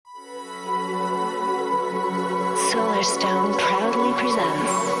Solarstone proudly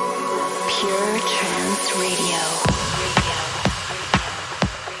presents Pure Trance Radio.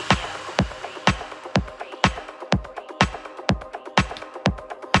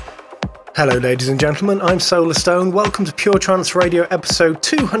 Hello ladies and gentlemen, I'm Solarstone. Welcome to Pure Trance Radio episode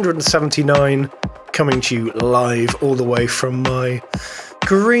 279, coming to you live all the way from my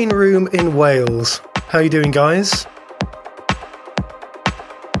green room in Wales. How you doing, guys?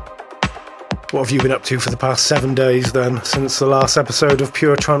 What have you been up to for the past 7 days then, since the last episode of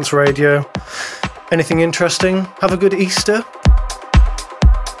Pure Trance Radio? Anything interesting? Have a good Easter?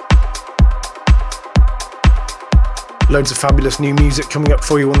 Loads of fabulous new music coming up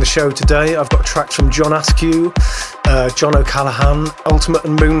for you on the show today. I've got tracks from John Askew, John O'Callaghan, Ultimate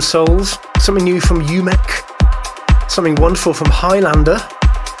and Moon Souls, something new from Umek, something wonderful from Highlander.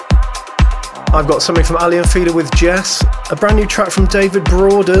 I've got something from Alien Feeder with Jess, a brand new track from David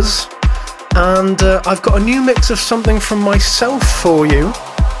Broders, and I've got a new mix of something from myself for you.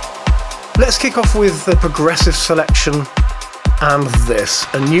 Let's kick off with the progressive selection and this,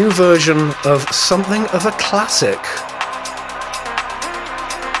 a new version of something of a classic.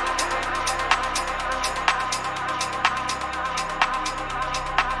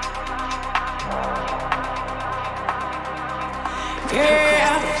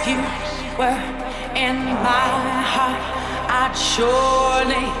 If you were in my heart, I'd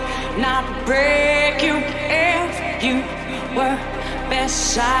surely not break you. If you were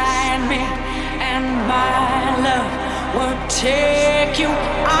beside me and my love would take you,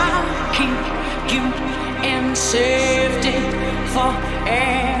 I'll keep you in safety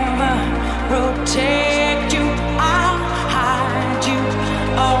forever, protect you, I'll hide you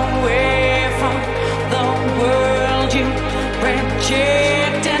away from the world you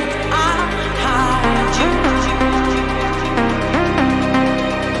reject, and I'll hide you.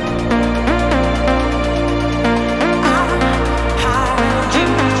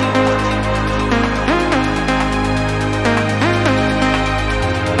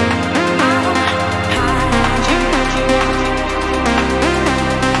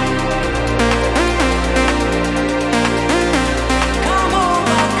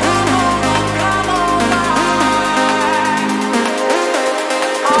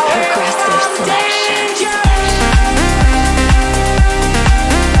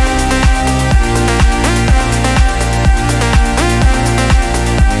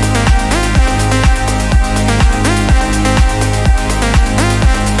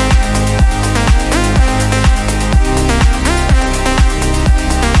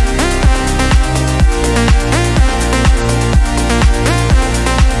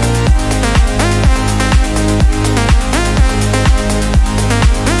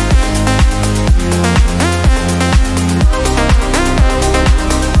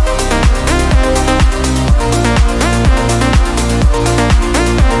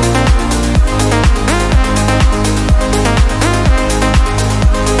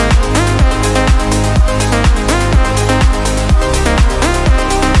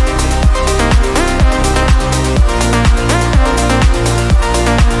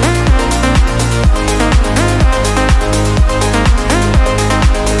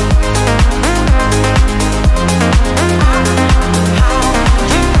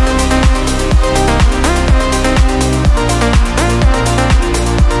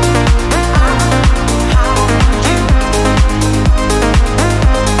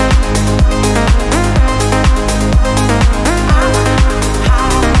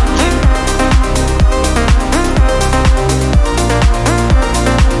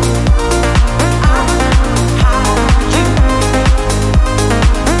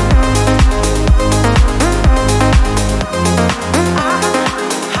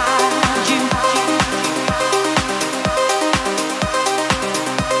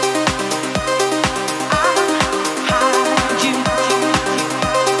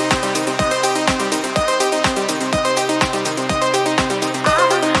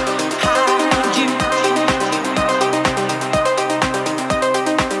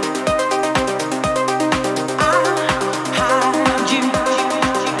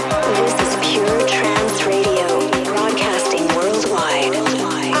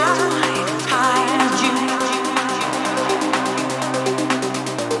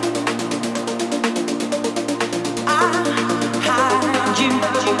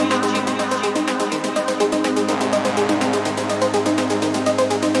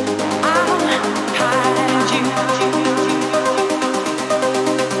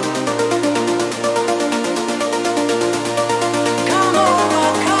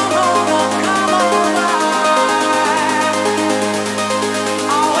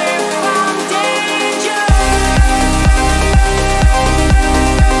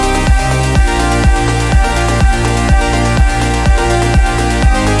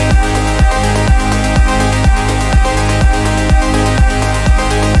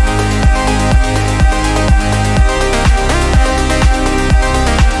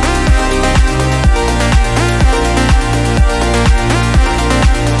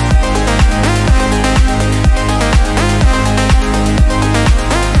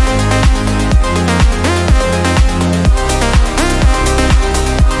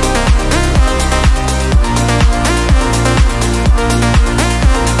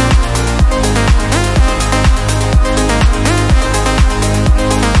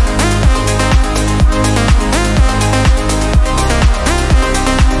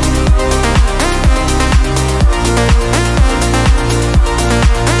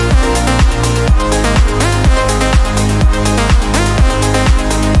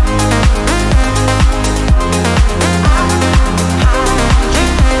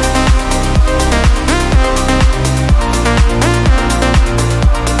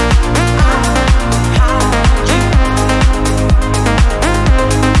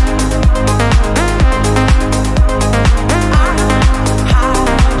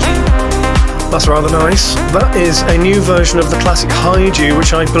 That's rather nice. That is a new version of the classic Hide You,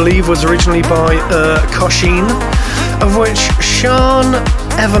 which I believe was originally by Kosheen, of which Sian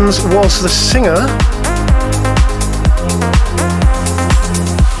Evans was the singer.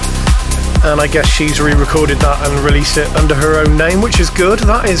 And I guess she's re-recorded that and released it under her own name, which is good.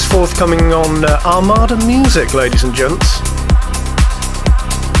 That is forthcoming on Armada Music, ladies and gents.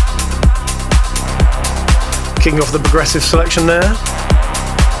 Kicking off the progressive selection there.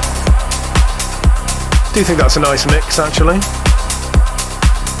 Do think that's a nice mix, actually. And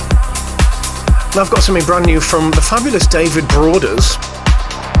I've got something brand new from the fabulous David Broders.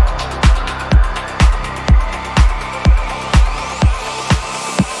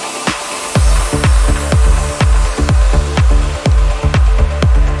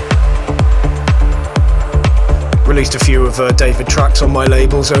 Released a few of David tracks on my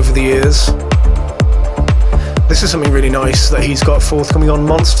labels over the years. This is something really nice that he's got forthcoming on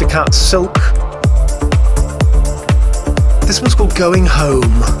Monstercat Silk. This one's called Going Home.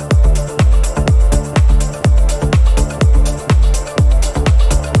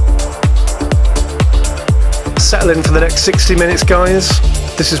 Settle in for the next 60 minutes, guys.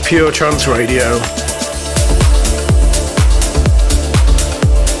 This is Pure Trance Radio.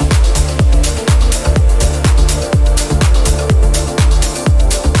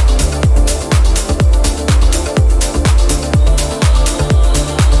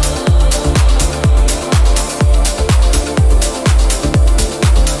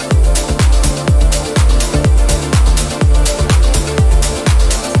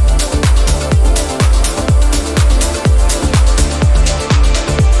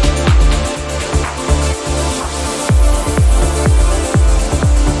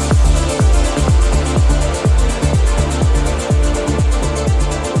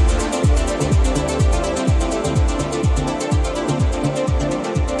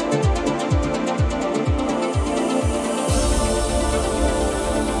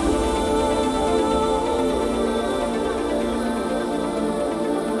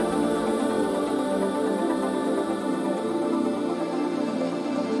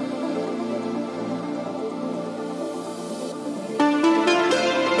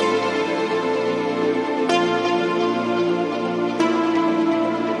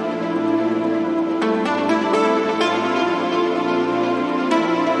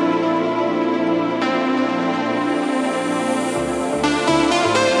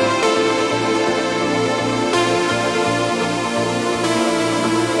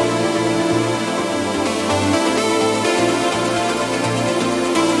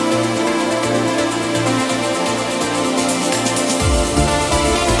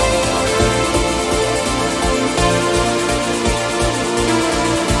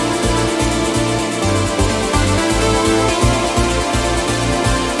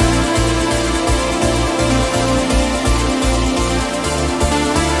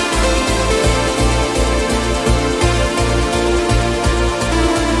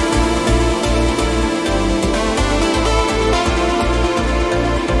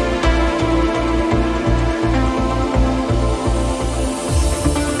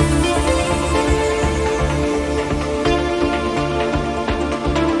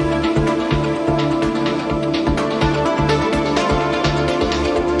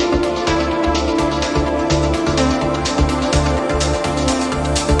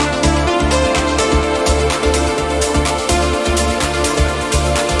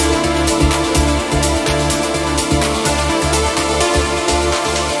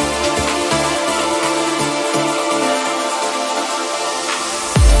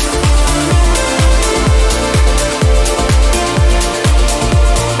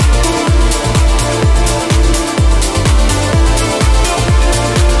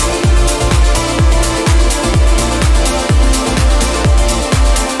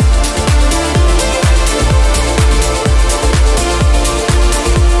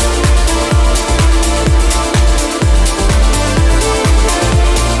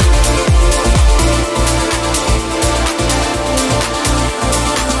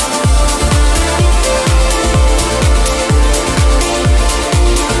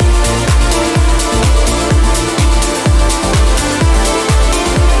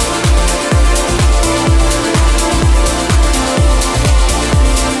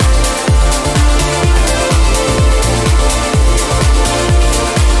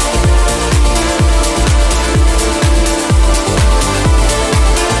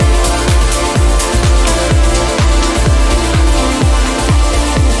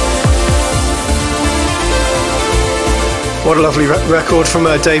 What a lovely record from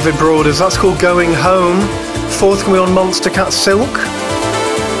David Broders. That's called Going Home, forthcoming on Monstercat Silk.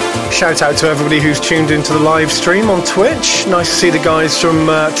 Shout out to everybody who's tuned into the live stream on Twitch. Nice to see the guys from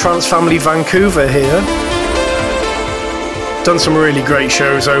Trance Family Vancouver here. Done some really great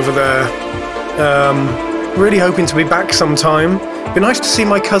shows over there. Really hoping to be back sometime. Be nice to see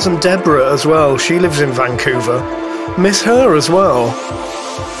my cousin Deborah as well. She lives in Vancouver. Miss her as well.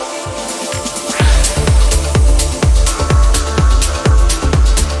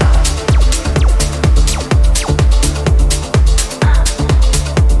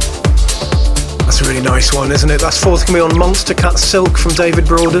 That's a really nice one, isn't it? That's forthcoming on Monster Cat Silk from David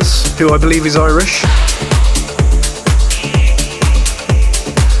Broders, who I believe is Irish.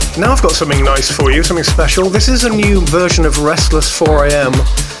 Now I've got something nice for you, something special. This is a new version of Restless 4am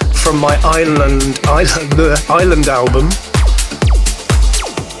from my Island album.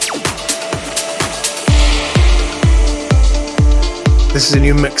 This is a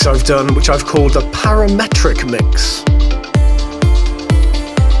new mix I've done, which I've called the Parametric Mix.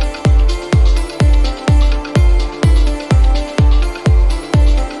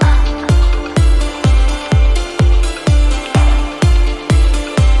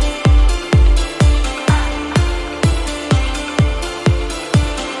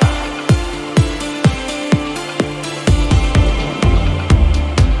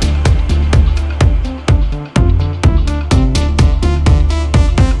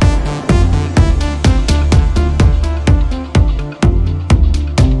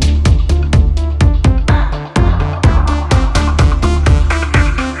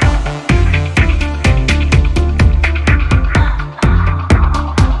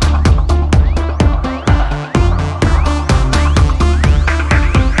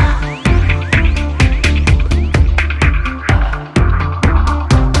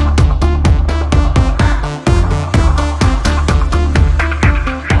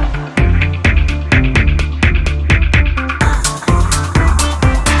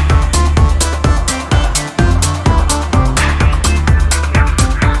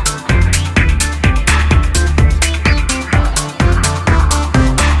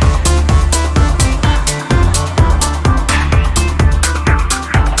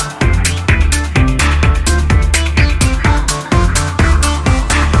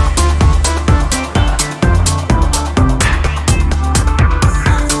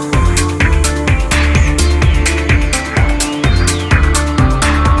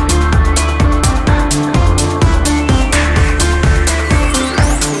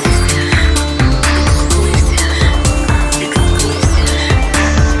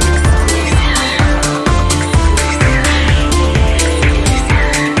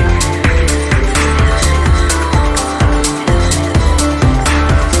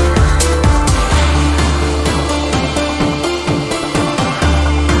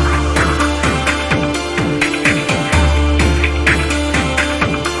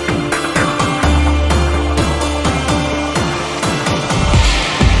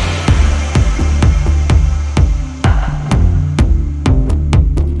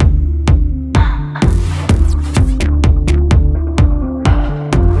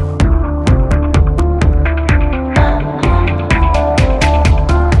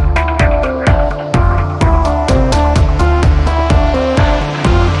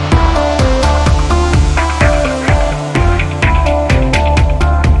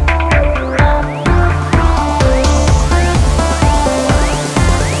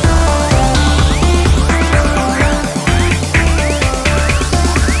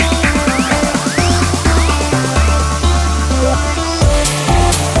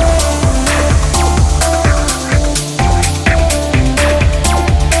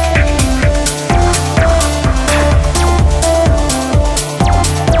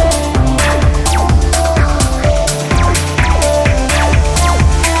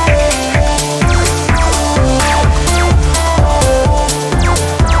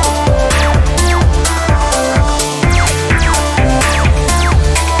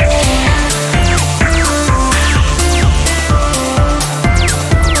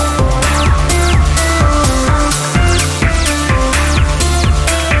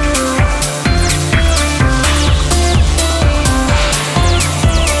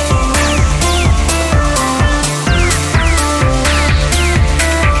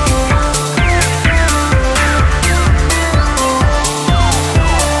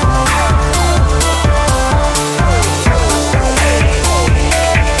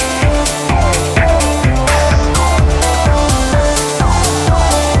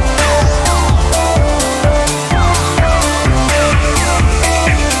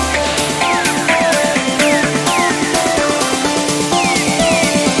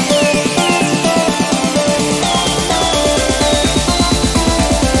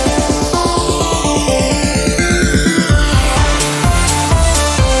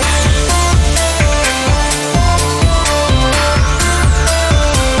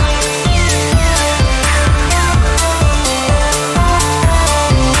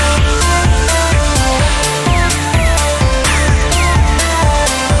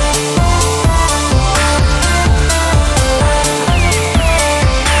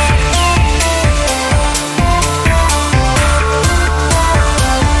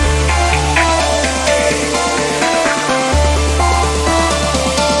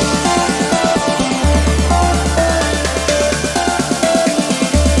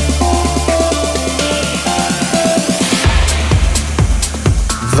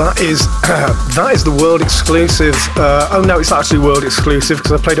 That is the world exclusive. Oh no, it's actually world exclusive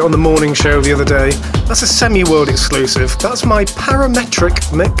because I played it on the morning show the other day. That's a semi-world exclusive. That's my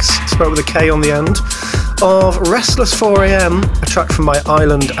parametric mix, spelled with a K on the end, of Restless 4am, a track from my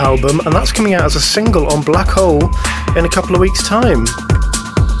Island album, and that's coming out as a single on Black Hole in a couple of weeks' time.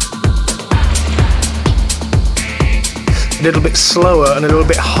 A little bit slower and a little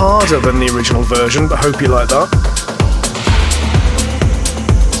bit harder than the original version, but hope you like that.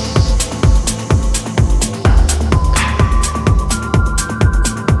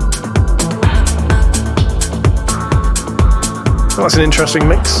 Well, that's an interesting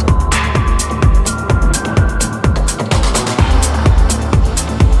mix.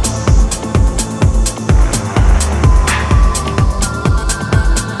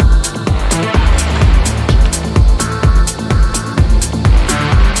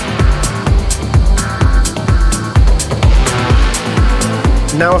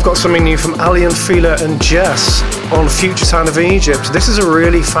 Now I've got something new from Ali and Fila and Jess on Future Sound of Egypt. This is a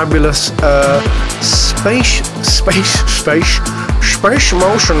really fabulous space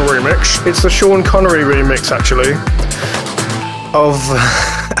motion remix. It's the Sean Connery remix, actually, of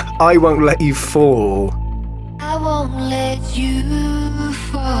I Won't Let You Fall. I won't let you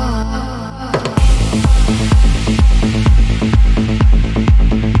fall.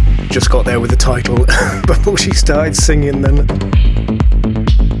 Just got there with the title before she started singing then.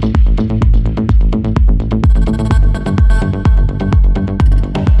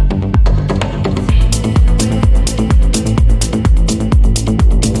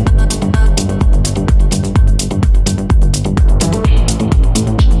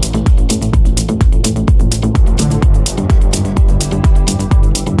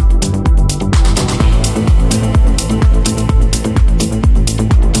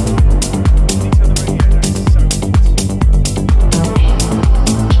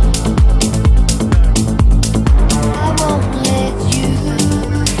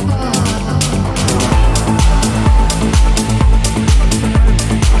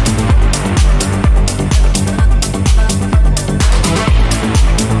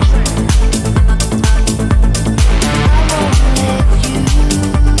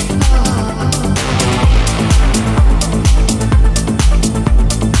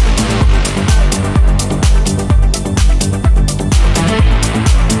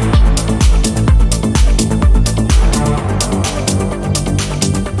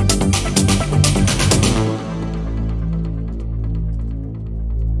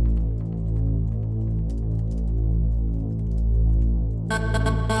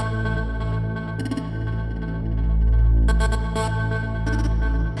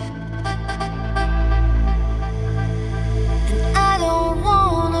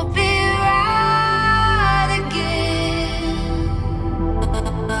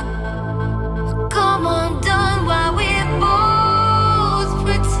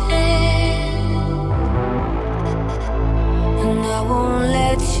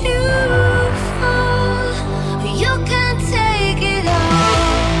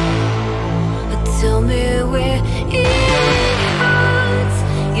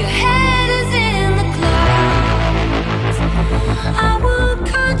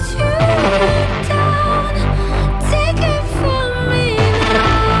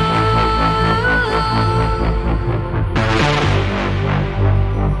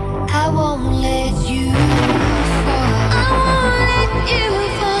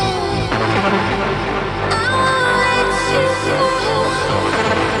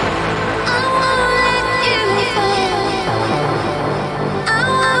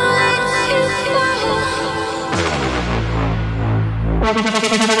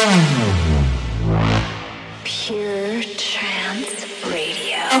 Pure Trance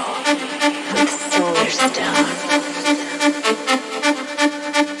Radio with Solarstone.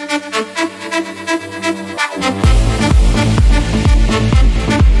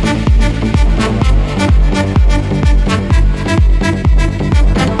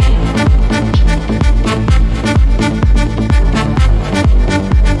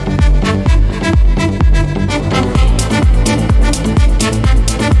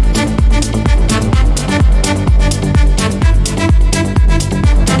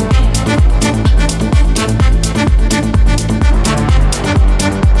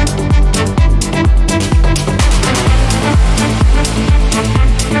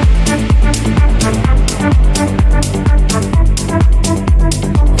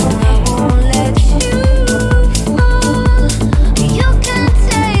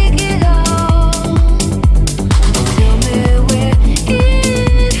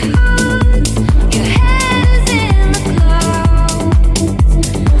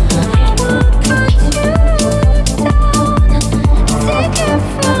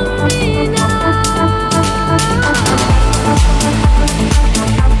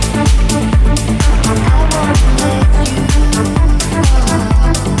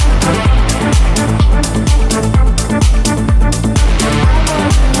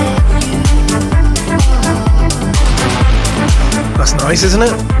 nice, isn't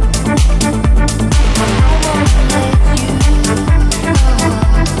it?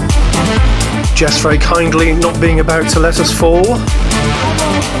 Jess very kindly not being about to let us fall.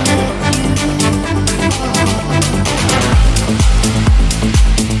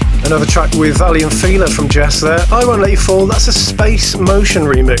 Another track with Ali and Fila from Jess there. I Won't Let You Fall, that's a Space Motion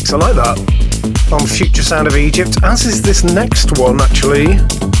remix. I like that. On Future Sound of Egypt, as is this next one actually.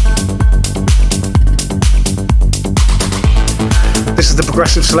 This is the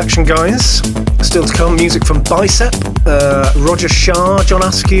Progressive Selection, guys. Still to come, music from Bicep, Roger Shah, John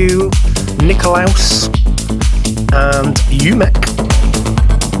Askew, Nikolaus, and Umek.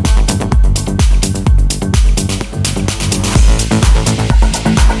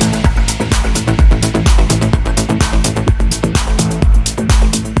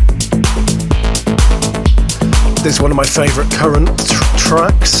 This is one of my favourite current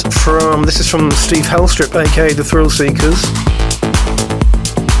tracks from. This is from Steve Hellstrip, aka The Thrill Seekers.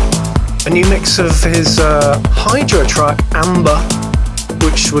 A new mix of his Hydra track, Amber,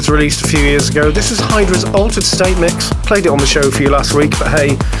 which was released a few years ago. This is Hydra's Altered State mix. Played it on the show for you last week, but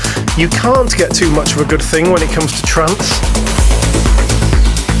hey, you can't get too much of a good thing when it comes to trance.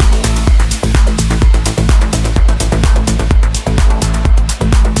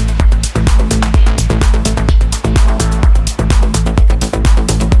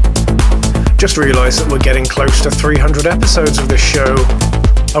 Just realised that we're getting close to 300 episodes of this show.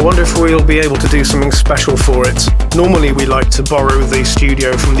 I wonder if we'll be able to do something special for it. Normally we like to borrow the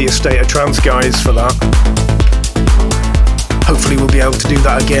studio from the Estate of Trance guys for that. Hopefully we'll be able to do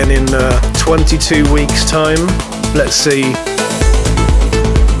that again in 22 weeks' time. Let's see.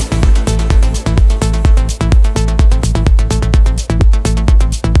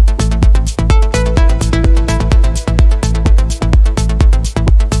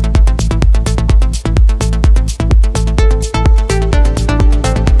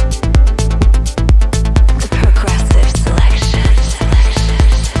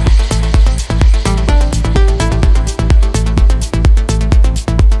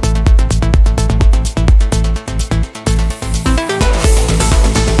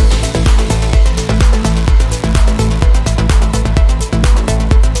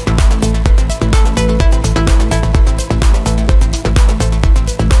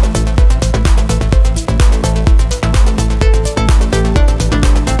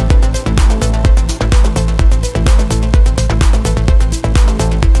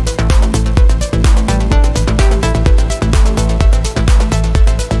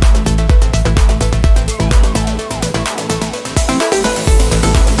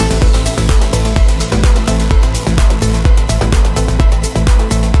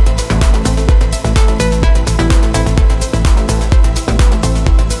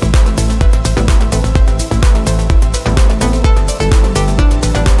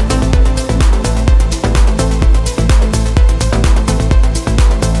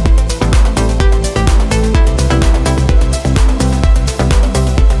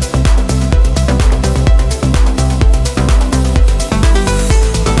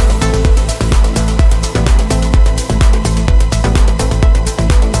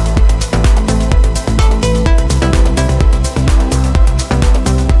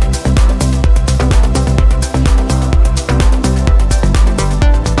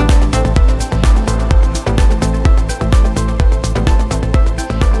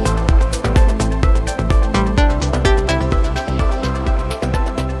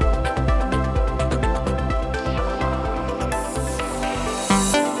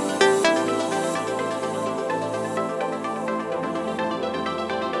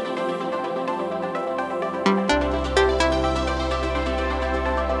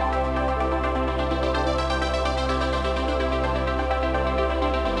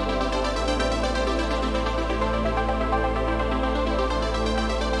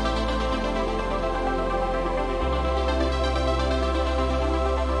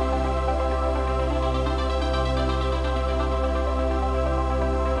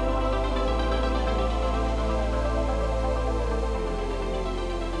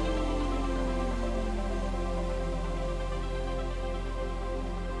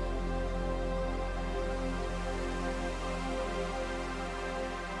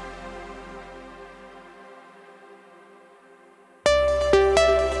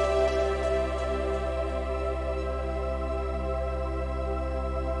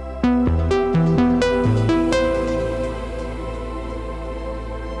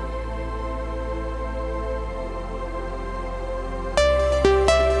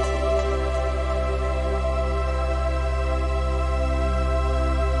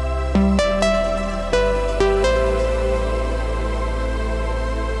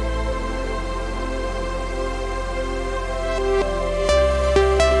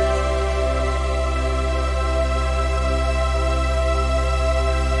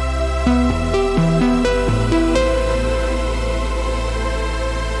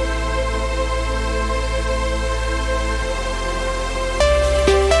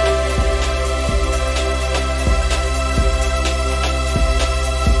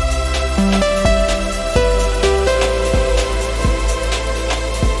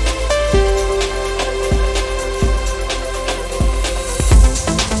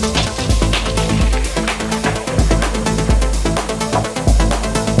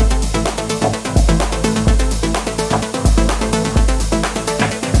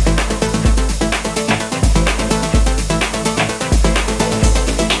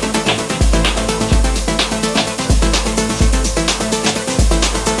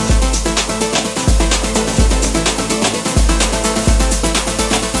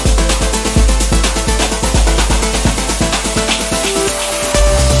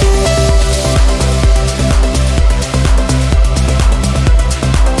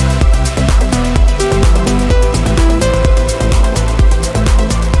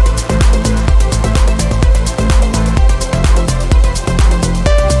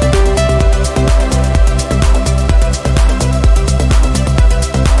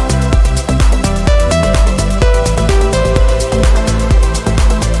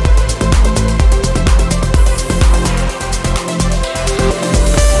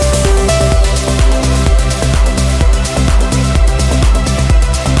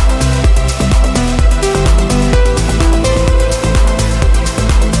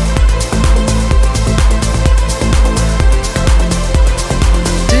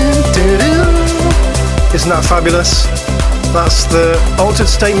 Isn't that fabulous? That's the altered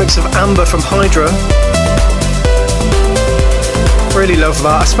state mix of Amber from Hydra. Really love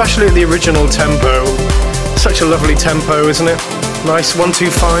that, especially at the original tempo. Such a lovely tempo, isn't it? Nice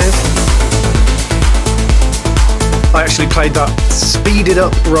 1-2-5. I actually played that speeded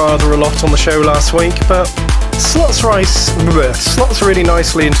up rather a lot on the show last week, but slots really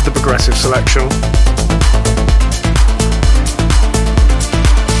nicely into the progressive selection.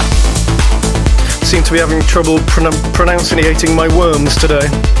 Seem to be having trouble pronouncing my worms today.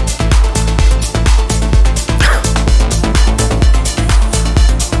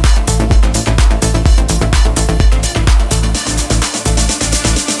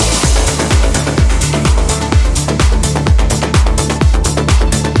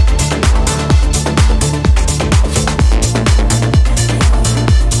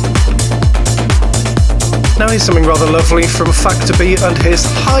 Now here's something rather lovely from Factor B and his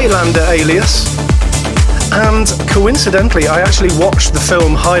Highlander alias. And coincidentally, I actually watched the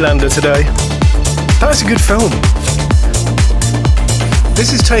film Highlander today. That's a good film.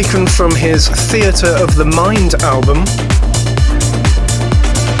 This is taken from his Theatre of the Mind album,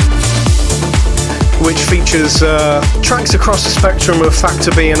 which features tracks across the spectrum of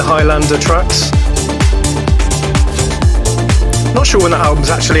Factor B and Highlander tracks. Not sure when that album's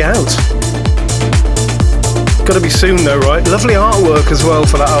actually out. Gotta be soon though, right? Lovely artwork as well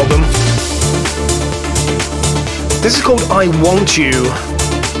for that album. This is called I Want You.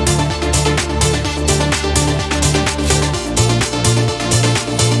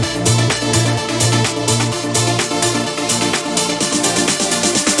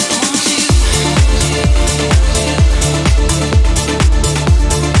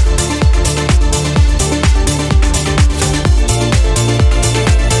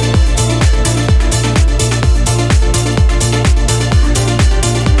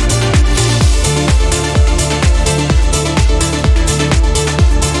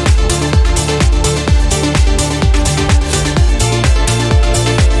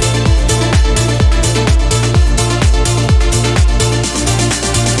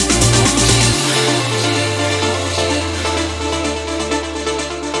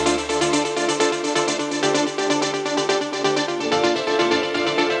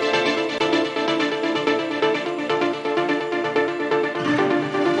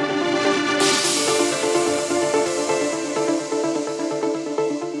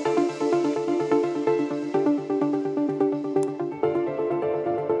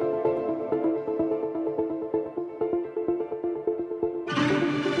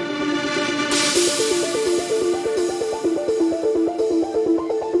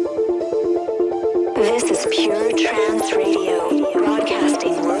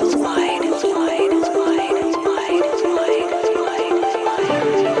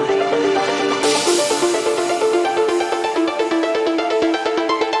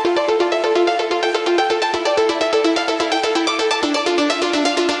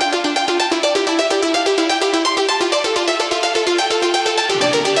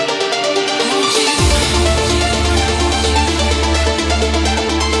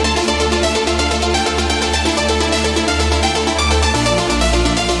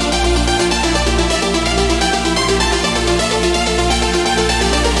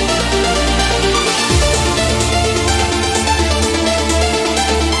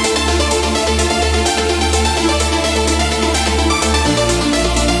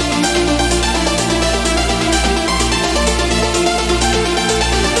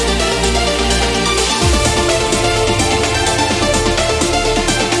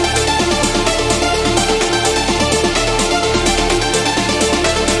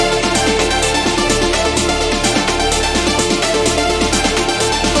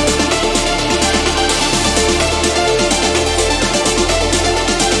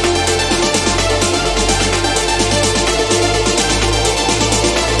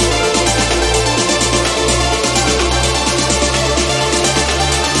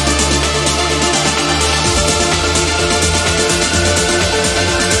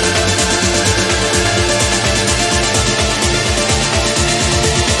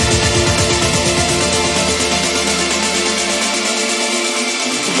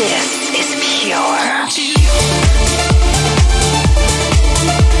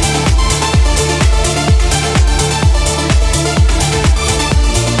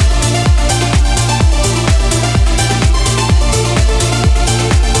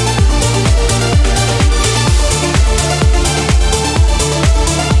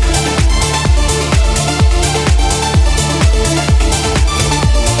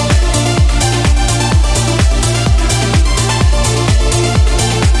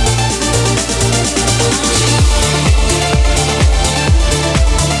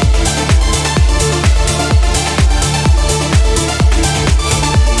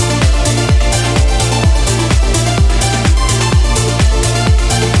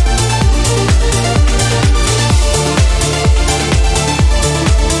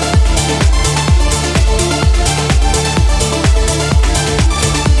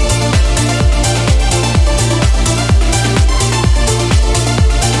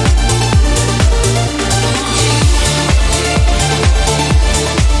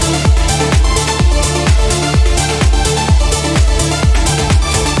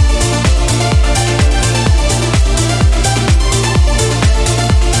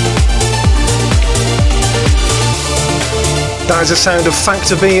 That is the sound of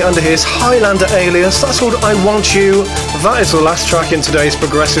Factor B under his Highlander alias. That's called I Want You. That is the last track in today's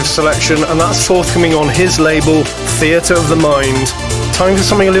progressive selection, and that's forthcoming on his label, Theatre of the Mind. Time for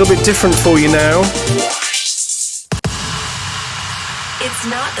something a little bit different for you now. It's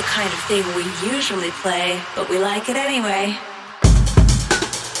not the kind of thing we usually play, but we like it anyway.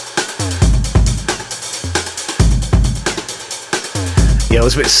 Yeah, I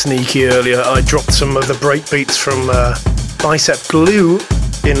was a bit sneaky earlier. I dropped some of the breakbeats from Bicep Glue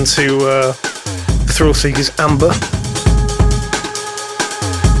into the Thrill Seekers Amber.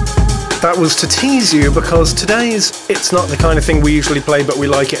 That was to tease you because today's It's Not the Kind of Thing We Usually Play But We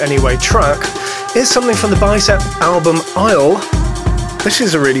Like It Anyway track is something from the Bicep album Isle. This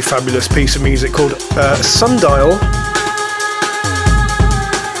is a really fabulous piece of music called Sundial.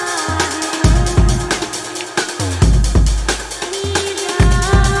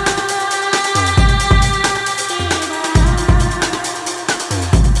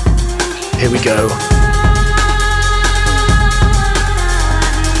 Here we go.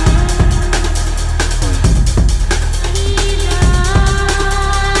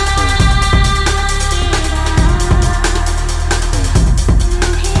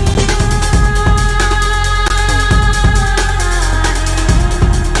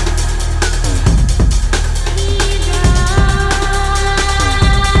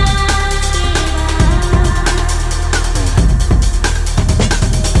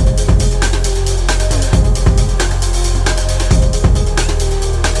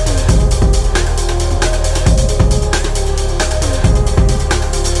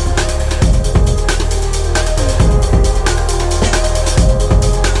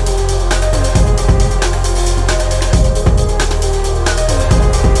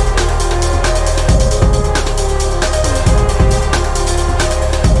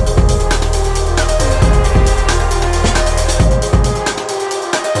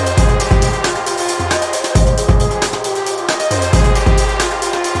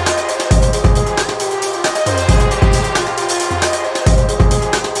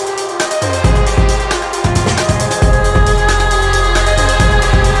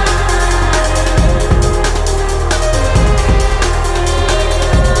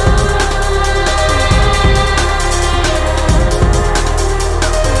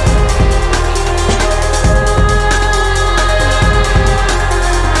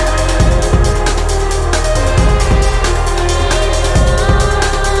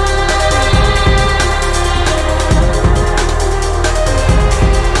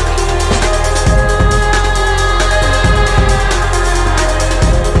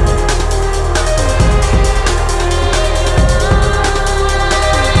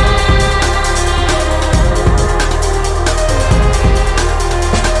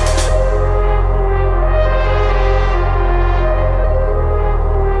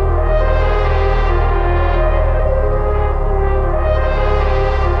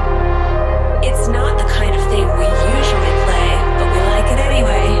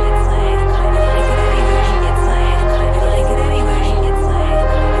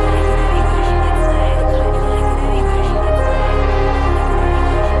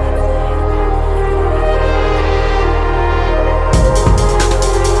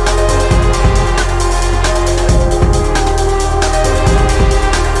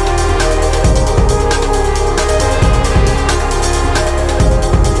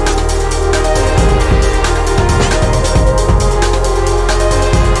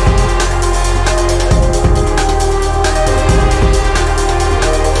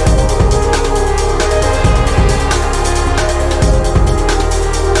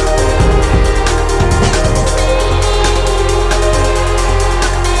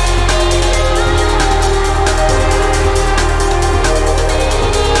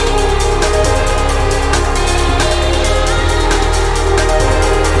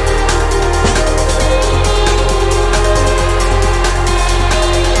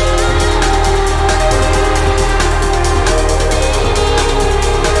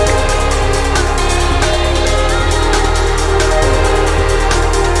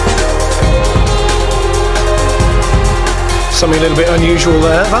 Something a little bit unusual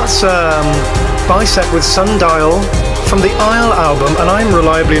there. That's Bicep with Sundial from the Isle album, and I'm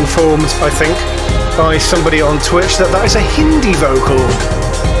reliably informed, I think, by somebody on Twitch that that is a Hindi vocal.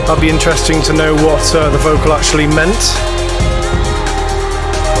 That'll be interesting to know what the vocal actually meant.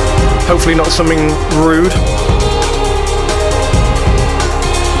 Hopefully not something rude.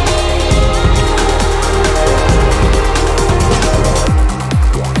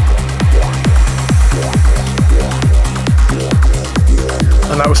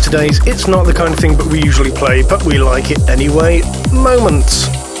 And that was today's It's Not the Kind of Thing But We Usually Play, But We Like It Anyway moment.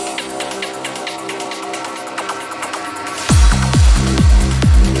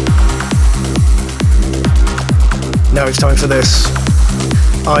 Now it's time for this.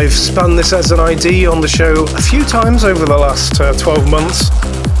 I've spun this as an ID on the show a few times over the last 12 months,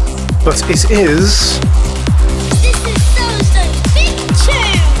 but it is... This is so-so's big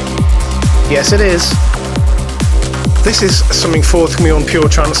tune! Yes, it is. This is something forthcoming on Pure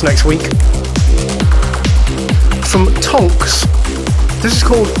Trance next week. From Tonks. This is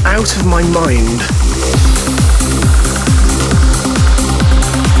called Out of My Mind.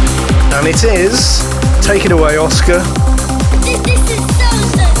 And it is... Take it away, Oscar. This is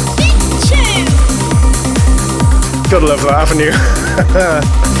so-so's big tune! Gotta love that, haven't you?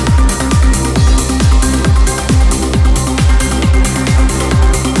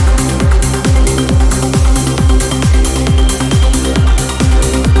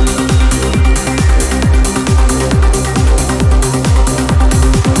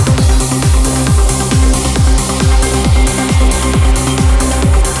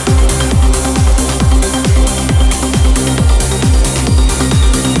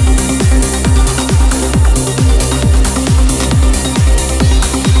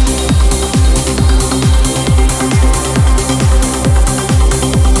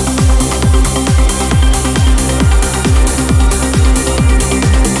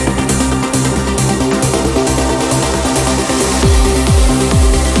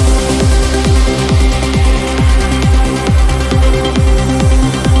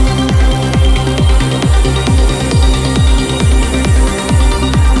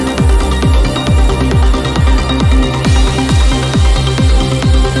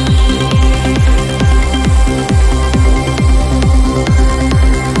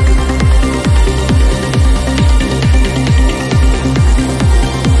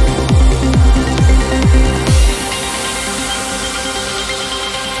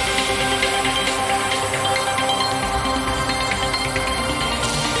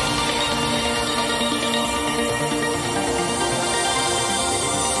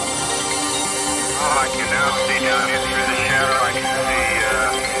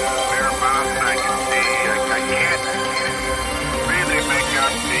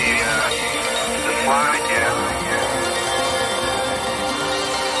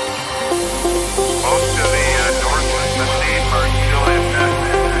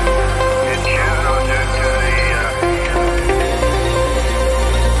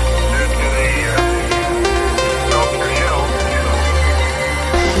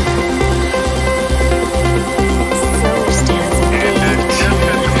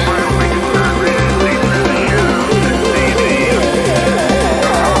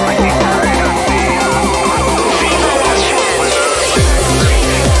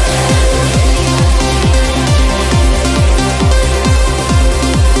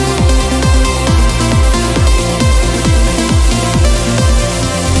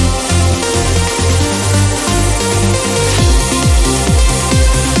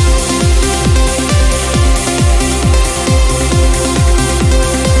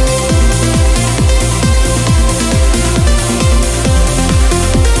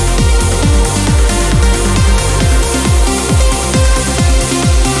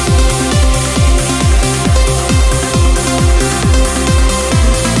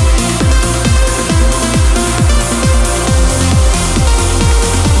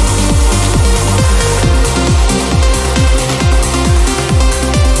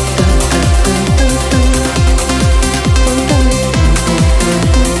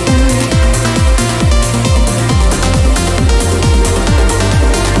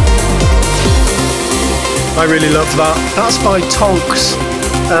 I really love that. That's by Tonks,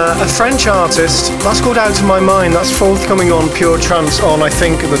 a French artist. That's called Out of My Mind. That's forthcoming on Pure Trance on, I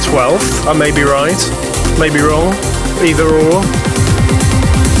think, the 12th. I may be right, may be wrong, either or.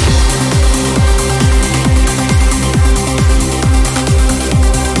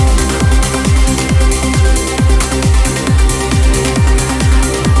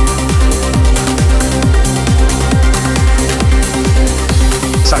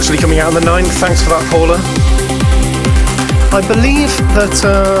 It's actually coming out on the 9th. Thanks for that, Paula. I believe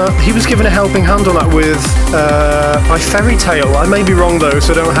that he was given a helping hand on that with by Fairy Tale. I may be wrong though,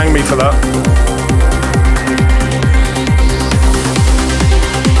 so don't hang me for that.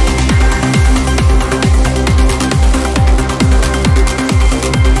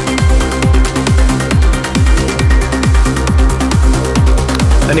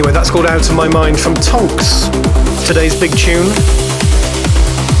 Anyway, that's called Out of My Mind from Tonks. Today's big tune.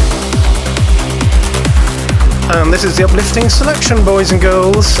 And this is the Uplifting Selection, boys and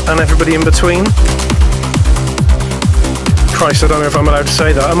girls, and everybody in between. Christ, I don't know if I'm allowed to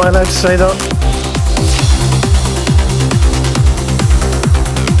say that. Am I allowed to say that?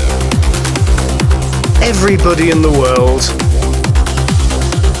 Everybody in the world.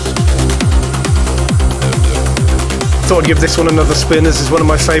 Thought I'd give this one another spin. This is one of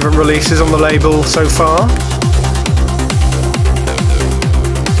my favourite releases on the label so far.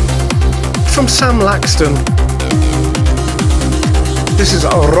 From Sam Laxton. This is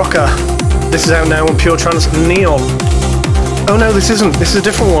Rocker. This is out now on Pure Trance Neon. Oh no, this isn't. This is a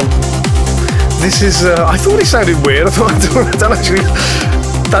different one. This is, I thought it sounded weird. I thought,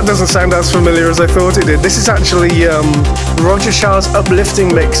 that doesn't sound as familiar as I thought it did. This is actually Roger Shah's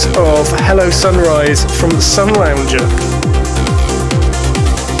uplifting mix of Hello Sunrise from Sun Lounger.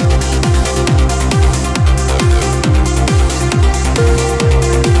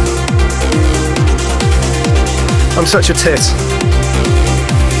 I'm such a tit.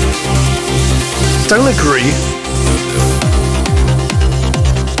 Don't agree.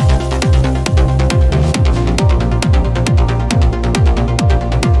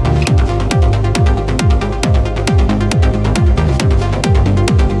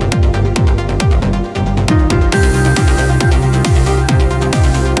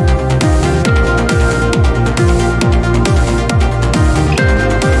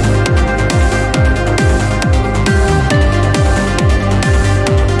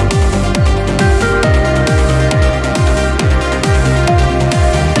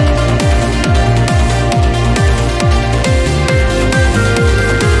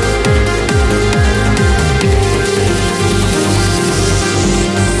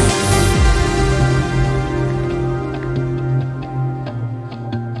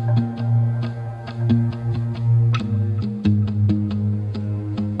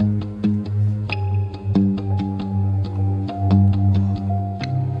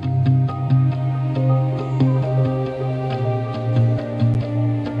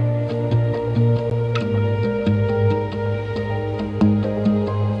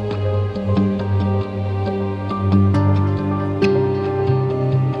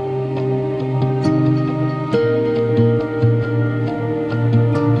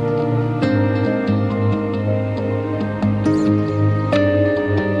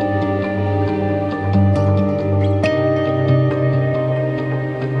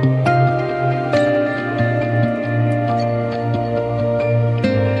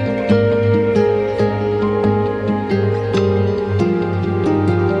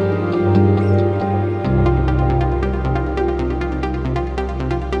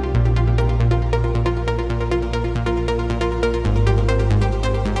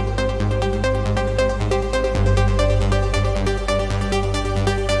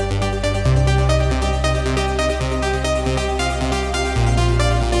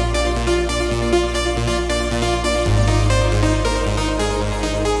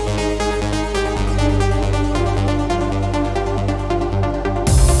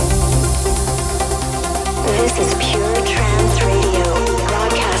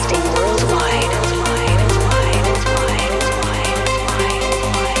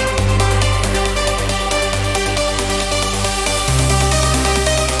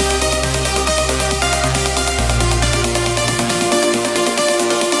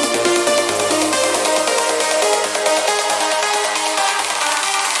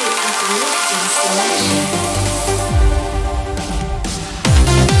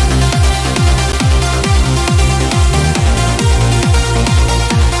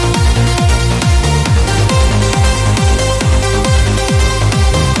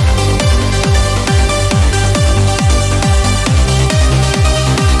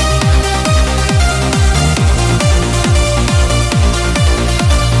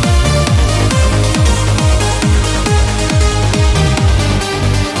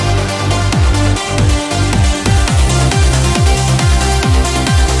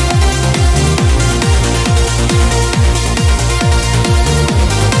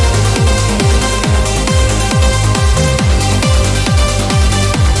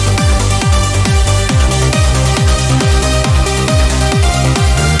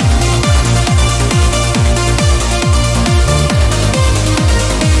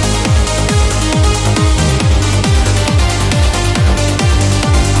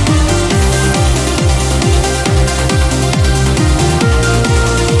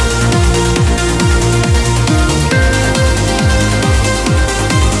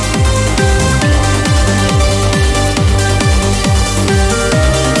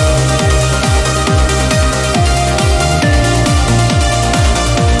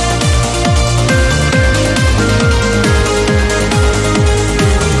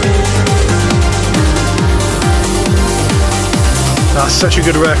 Such a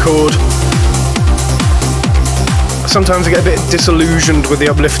good record. Sometimes I get a bit disillusioned with the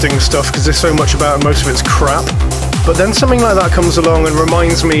uplifting stuff because there's so much about it, most of it's crap. But then something like that comes along and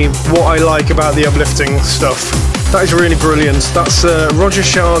reminds me what I like about the uplifting stuff. That is really brilliant. That's Roger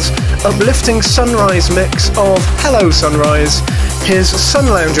Shah's uplifting Sunrise mix of Hello Sunrise, his Sun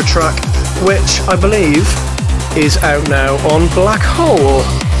Lounger track, which I believe is out now on Black Hole.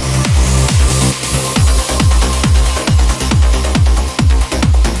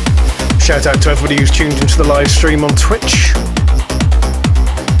 Shout out to everybody who's tuned into the live stream on Twitch.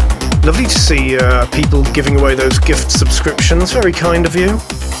 Lovely to see people giving away those gift subscriptions. Very kind of you.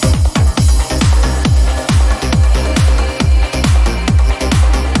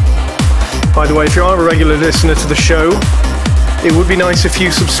 By the way, if you are a regular listener to the show, it would be nice if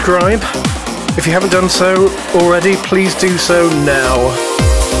you subscribe. If you haven't done so already, please do so now.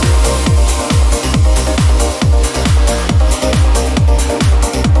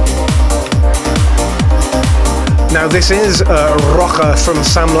 Now this is Rocker from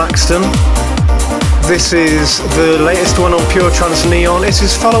Sam Laxton. This is the latest one on Pure Trance Neon. It's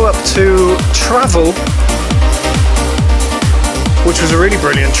his follow-up to Travel, which was a really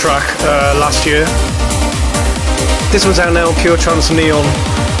brilliant track last year. This one's out now on Pure Trance Neon.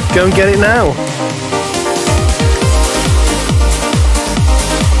 Go and get it now.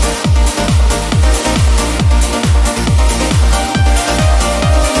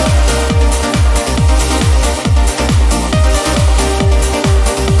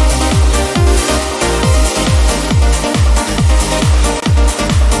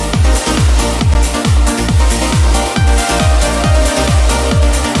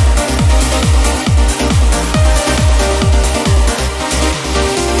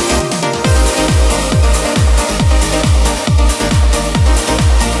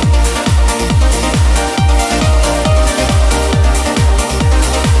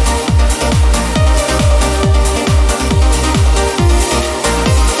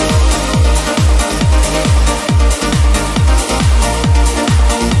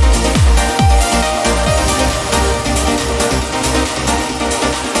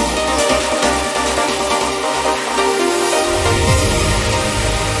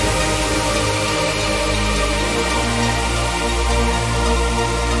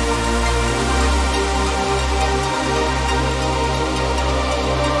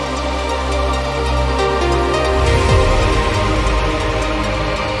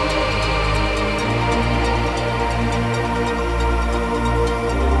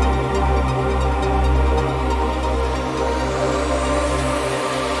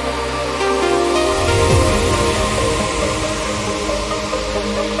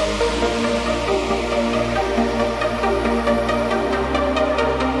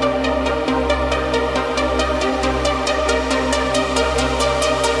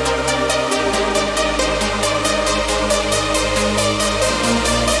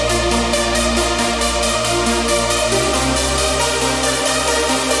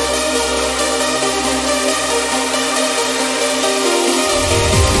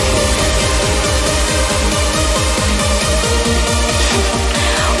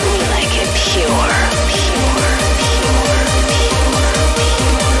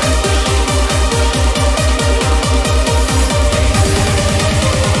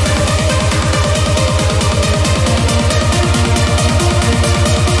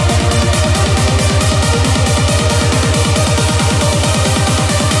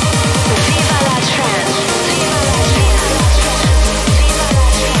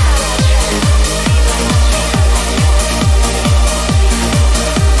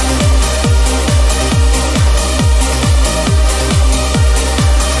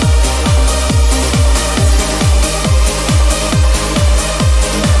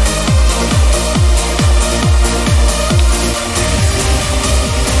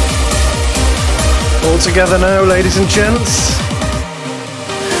 Together now, ladies and gents.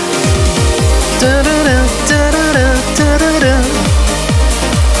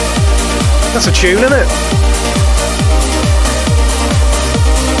 That's a tune, isn't it?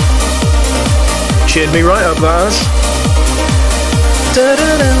 Cheered me right up, that.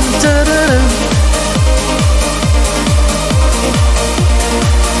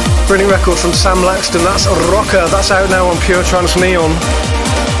 Brilliant record from Sam Laxton. That's a rocker. That's out now on Pure Trance Neon.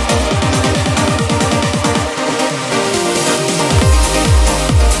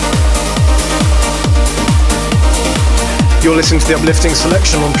 You're listening to the Uplifting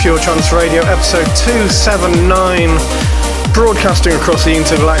Selection on Pure Trance Radio, episode 279, broadcasting across the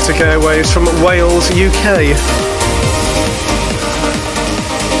intergalactic airwaves from Wales, UK.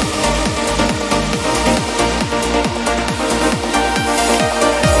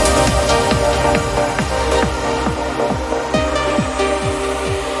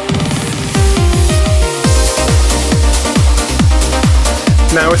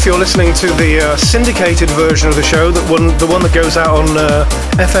 Now, if you're listening to the syndicated version of the show, the one that goes out on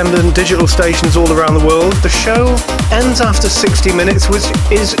FM and digital stations all around the world, the show ends after 60 minutes, which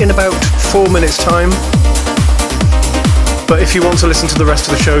is in about 4 minutes' time. But if you want to listen to the rest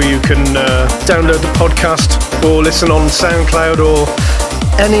of the show, you can download the podcast or listen on SoundCloud or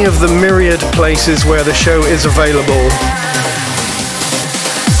any of the myriad places where the show is available.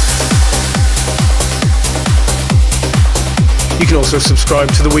 You can also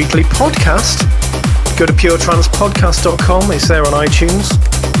subscribe to the weekly podcast. Go to puretrancepodcast.com, it's there on iTunes.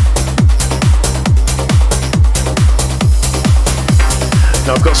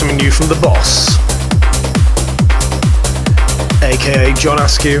 Now I've got something new from the boss, aka John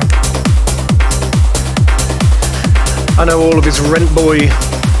Askew. I know all of his rent boy...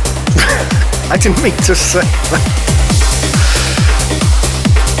 I didn't mean to say that.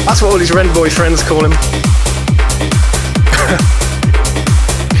 That's what all his rent boy friends call him.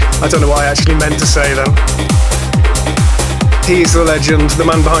 I don't know what I actually meant to say then. He's the legend, the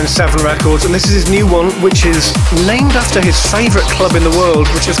man behind 7 Records, and this is his new one, which is named after his favourite club in the world,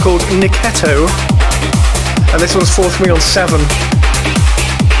 which is called Niketto. And this one's forthcoming on 7.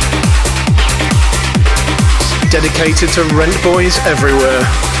 Dedicated to rent boys everywhere.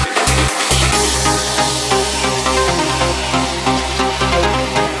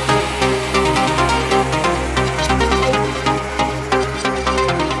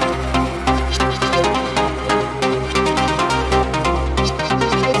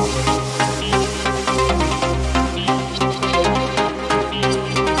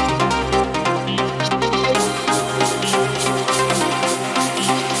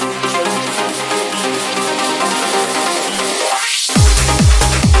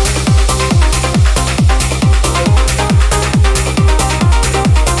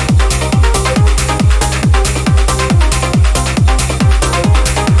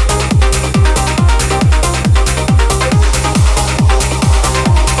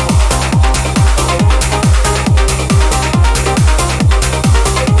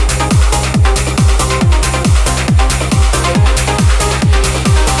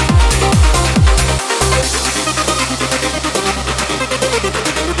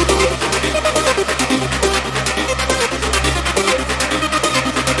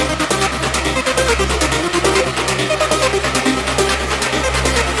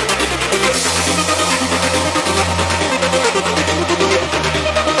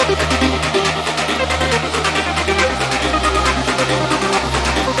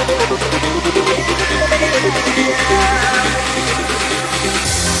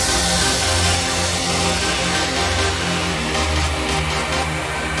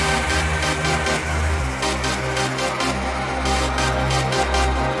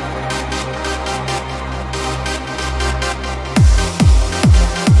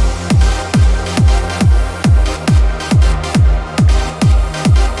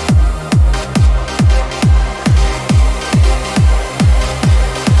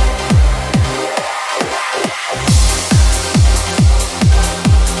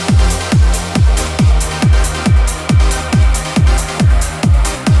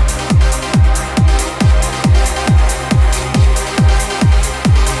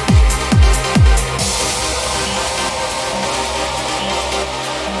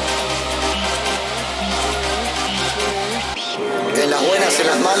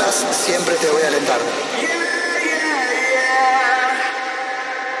 siempre te voy a alentar.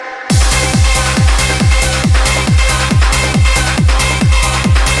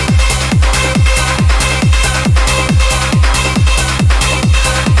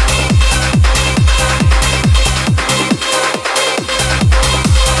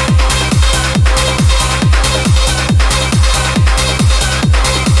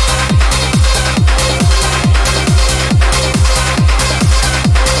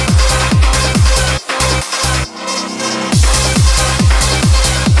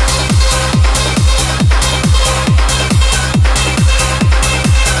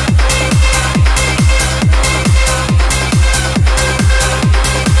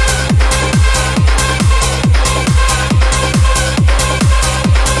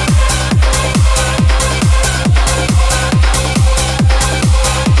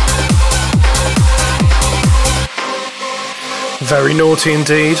 Very naughty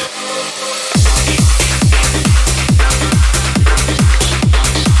indeed.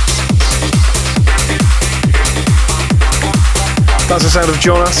 That's the sound of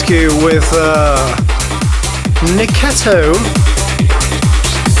John Askew with Niketto.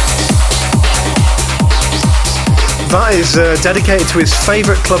 That is dedicated to his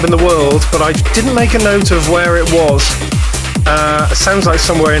favourite club in the world, but I didn't make a note of where it was. Sounds like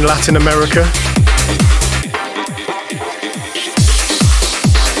somewhere in Latin America.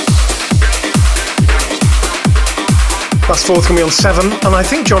 That's forthcoming on 7, and I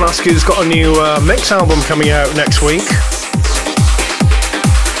think John Askew's got a new mix album coming out next week.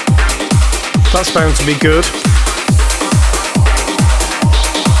 That's bound to be good.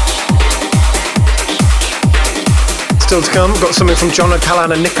 Still to come, got something from John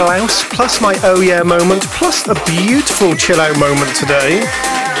O'Callaghan and Nikolaus, plus my Oh Yeah moment, plus a beautiful chill out moment today.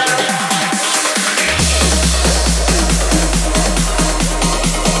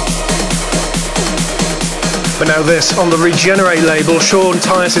 But now this, on the Regenerate label, Sean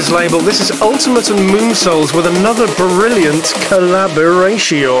Tyas' label, this is Ultimate and Moonsouls with another brilliant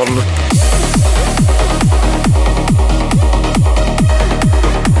collaboration.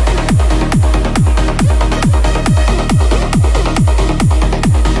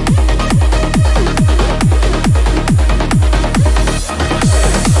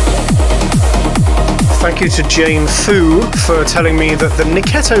 Thank you to Jane Fu for telling me that the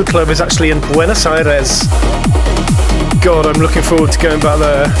Niketto Club is actually in Buenos Aires. God, I'm looking forward to going back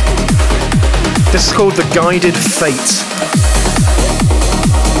there. This is called The Guided Fate.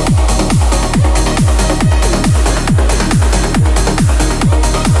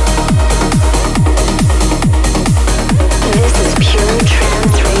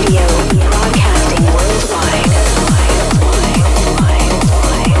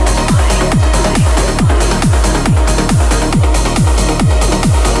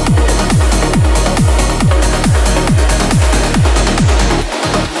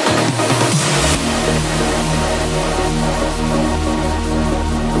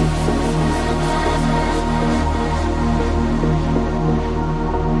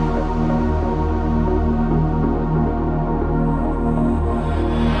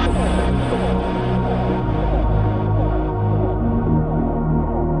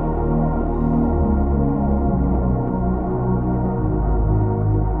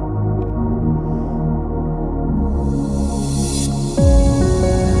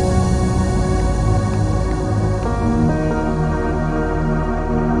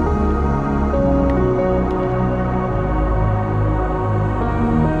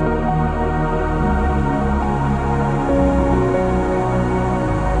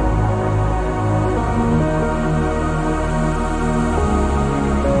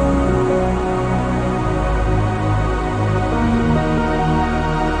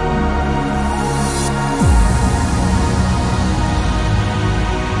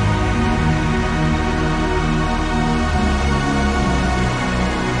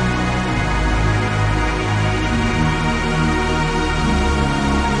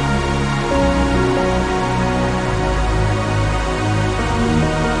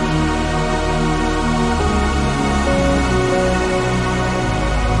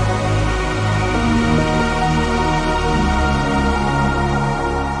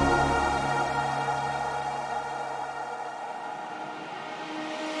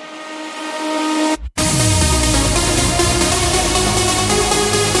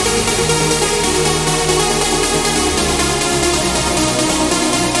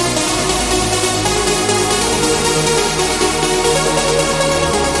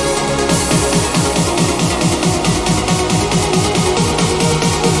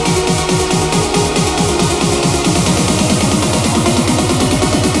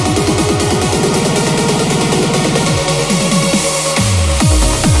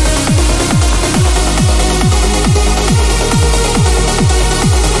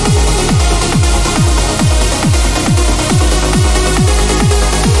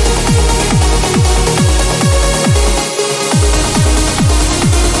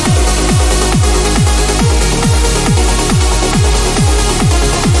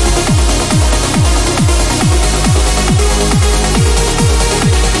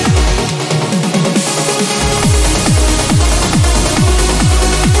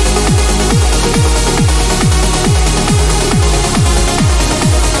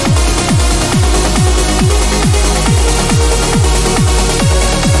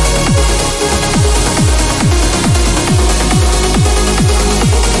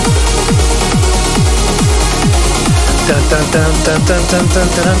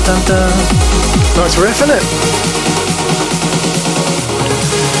 Nice riff, isn't it?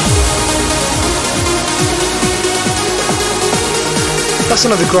 That's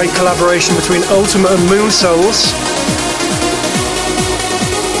another great collaboration between Ultimate and Moonsouls.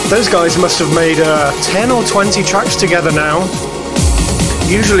 Those guys must have made 10 or 20 tracks together now,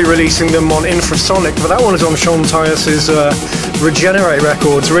 usually releasing them on Infrasonic, but that one is on Sean Tyas' Regenerate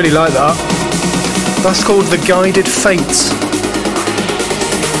Records. Really like that. That's called The Guided Fates.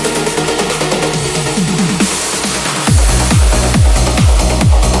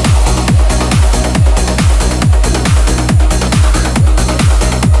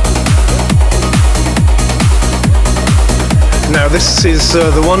 Now this is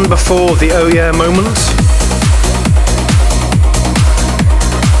the one before the Oh Yeah moment.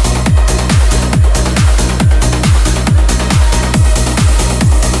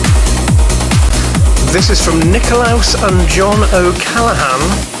 This is from Nikolaus and John O'Callaghan.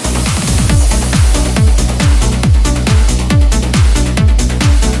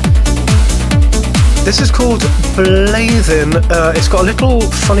 This is called Blathin'. It's got a little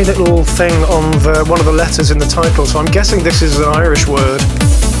funny little thing on one of the letters in the title, so I'm guessing this is an Irish word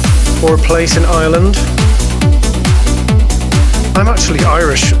or a place in Ireland. I'm actually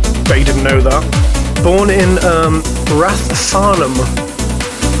Irish, but you didn't know that. Born in Rathfarnham.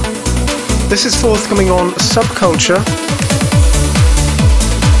 This is forthcoming on Subculture.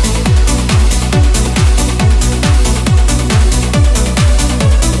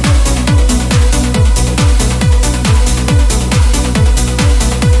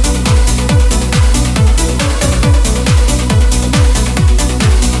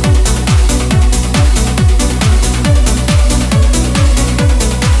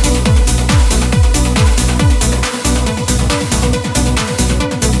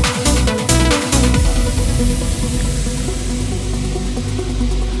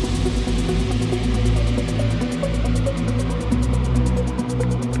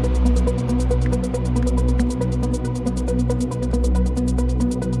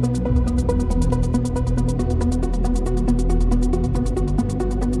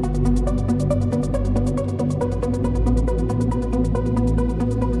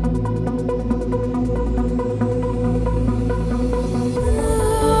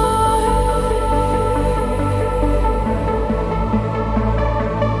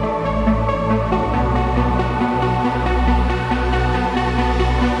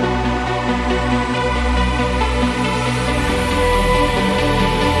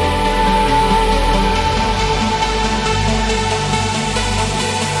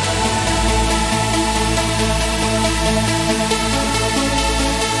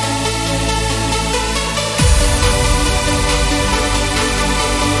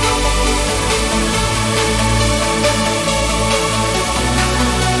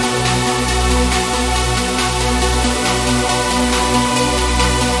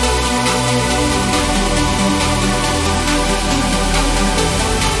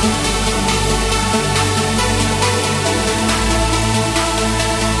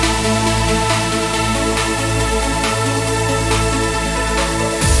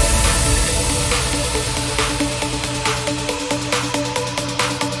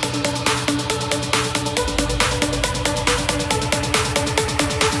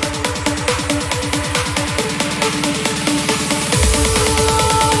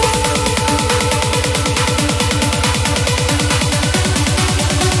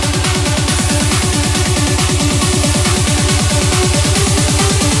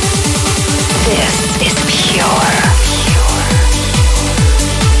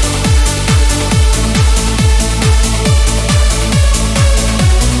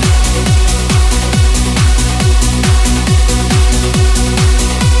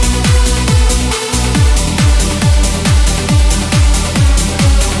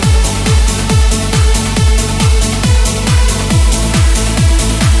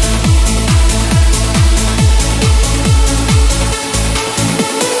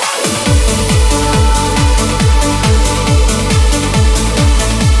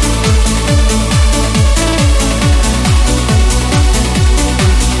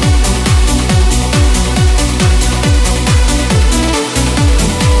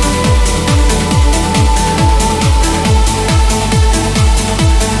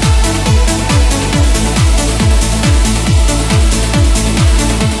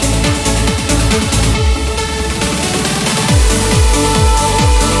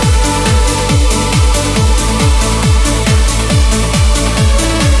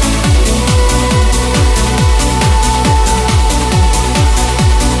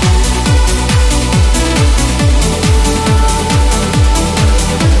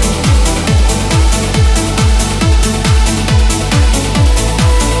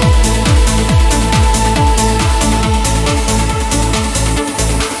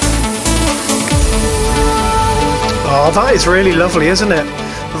 Oh, that is really lovely, isn't it?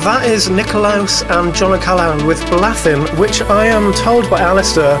 That is Nikolaus and John O'Callaghan with Blathin', which I am told by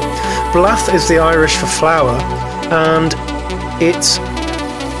Alistair, Blath is the Irish for flower, and it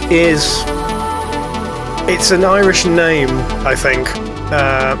is It's an Irish name, I think.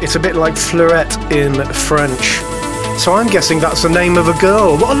 It's a bit like Fleurette in French. So I'm guessing that's the name of a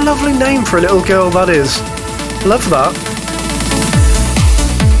girl. What a lovely name for a little girl that is. Love that.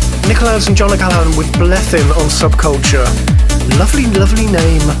 Nicholas and John O'Callaghan with Blessing on Subculture. Lovely, lovely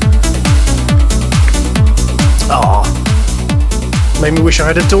name. Ah, made me wish I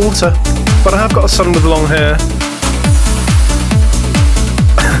had a daughter, but I have got a son with long hair.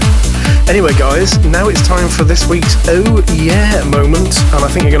 Anyway guys, now it's time for this week's Oh Yeah moment, and I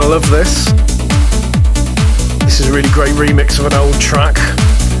think you're going to love this. This is a really great remix of an old track.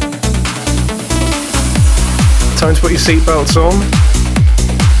 Time to put your seatbelts on.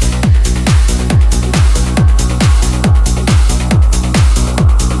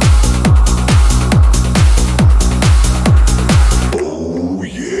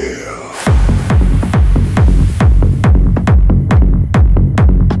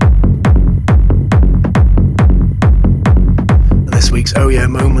 Oh Yeah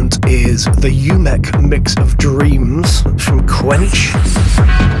moment is the Umek mix of Dreams from Quench.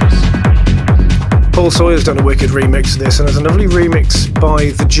 Paul Sawyer's done a wicked remix of this, and there's a lovely remix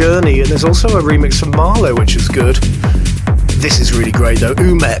by The Journey, and there's also a remix from Marlowe, which is good. This is really great though.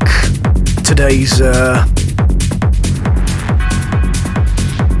 Umek, today's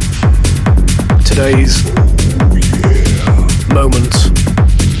moment.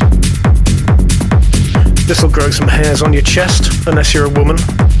 This'll grow some hairs on your chest, unless you're a woman.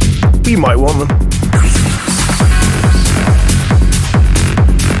 You might want them.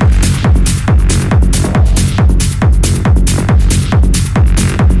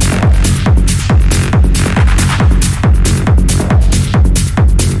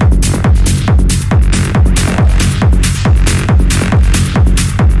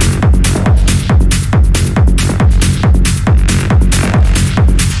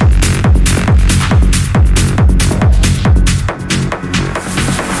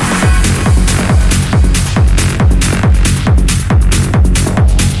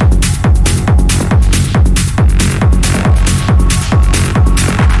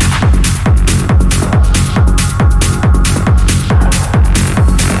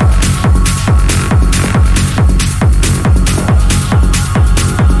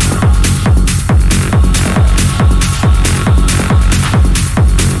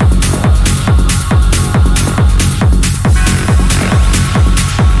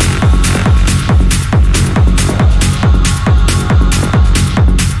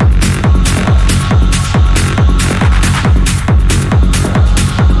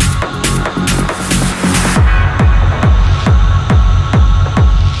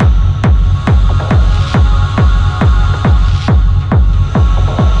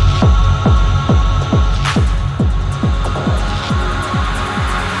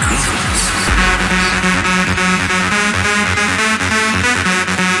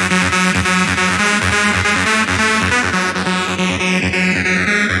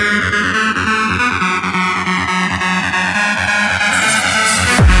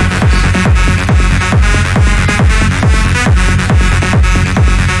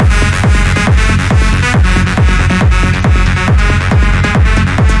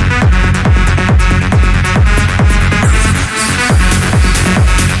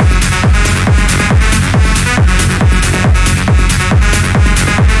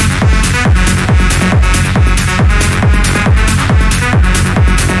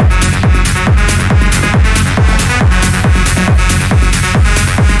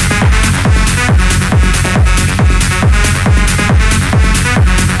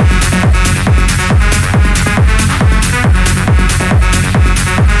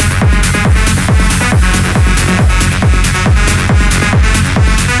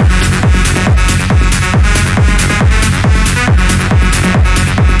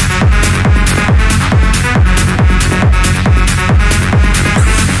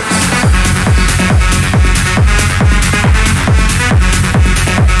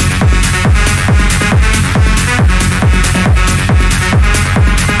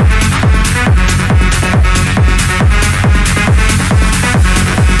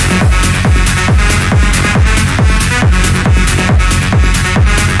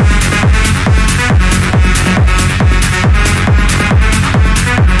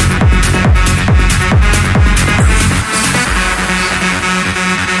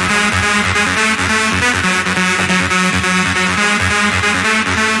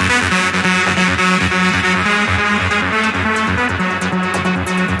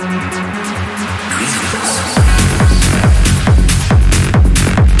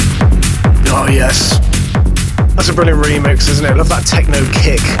 That's a brilliant remix, isn't it? I love that techno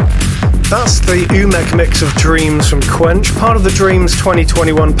kick. That's the Umek mix of Dreams from Quench, part of the Dreams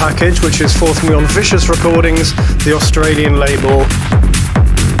 2021 package, which is forthcoming on Vicious Recordings, the Australian label.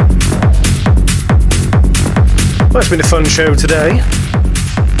 Well, it's been a fun show today.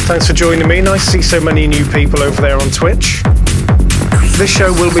 Thanks for joining me. Nice to see so many new people over there on Twitch. This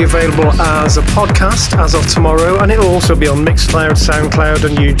show will be available as a podcast as of tomorrow, and it will also be on Mixcloud, Soundcloud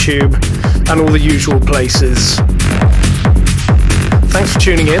and YouTube and all the usual places. Thanks for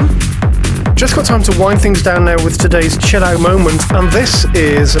tuning in. Just got time to wind things down now with today's chill out moment, and this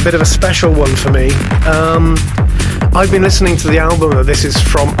is a bit of a special one for me. I've been listening to the album that this is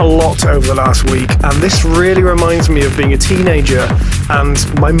from a lot over the last week, and this really reminds me of being a teenager,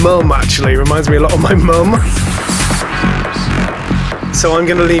 and my mum actually reminds me a lot of my mum. So I'm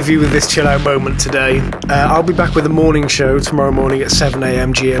going to leave you with this chill out moment today. I'll be back with a morning show tomorrow morning at 7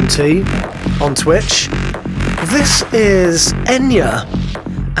 a.m. GMT on Twitch. This is Enya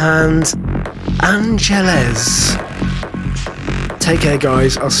and Angeles. Take care,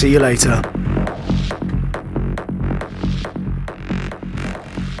 guys. I'll see you later.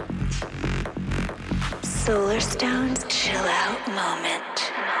 Solarstone's chill out moment.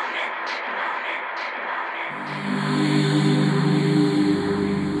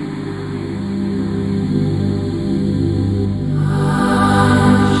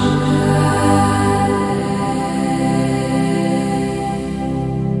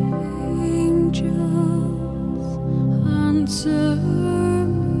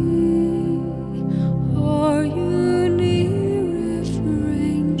 More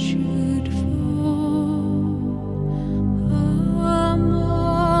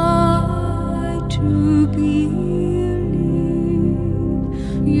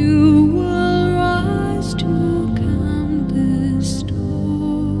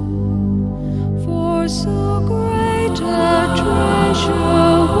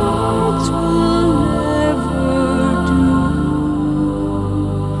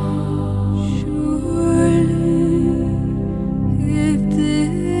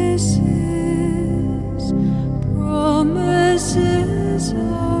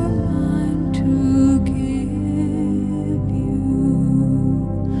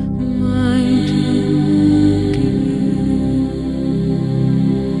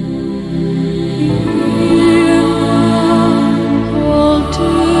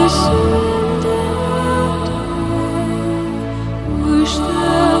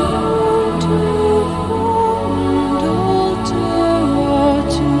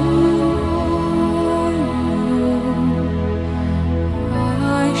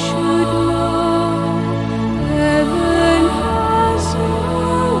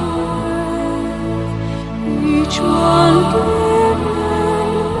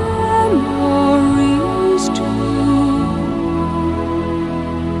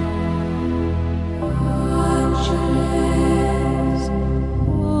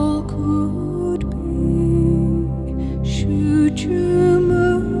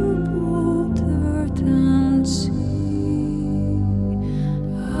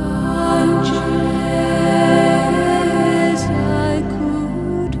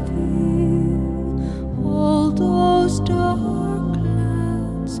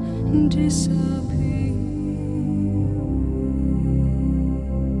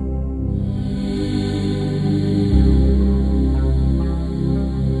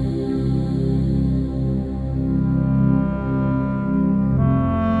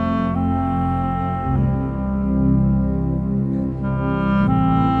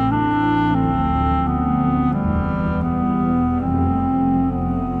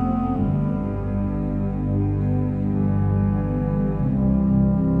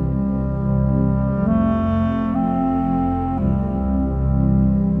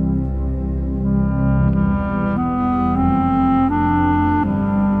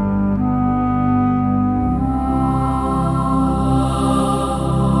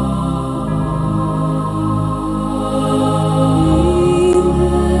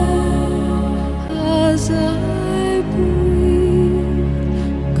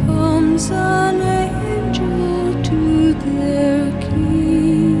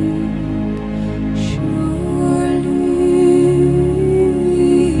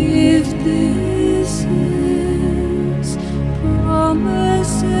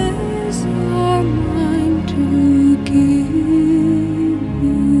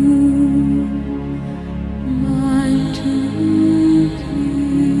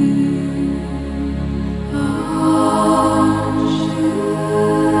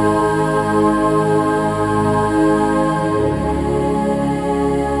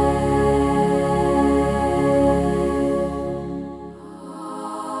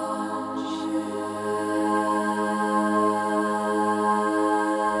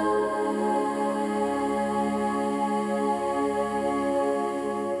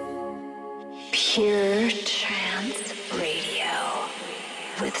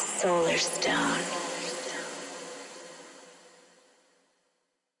Solar Stone.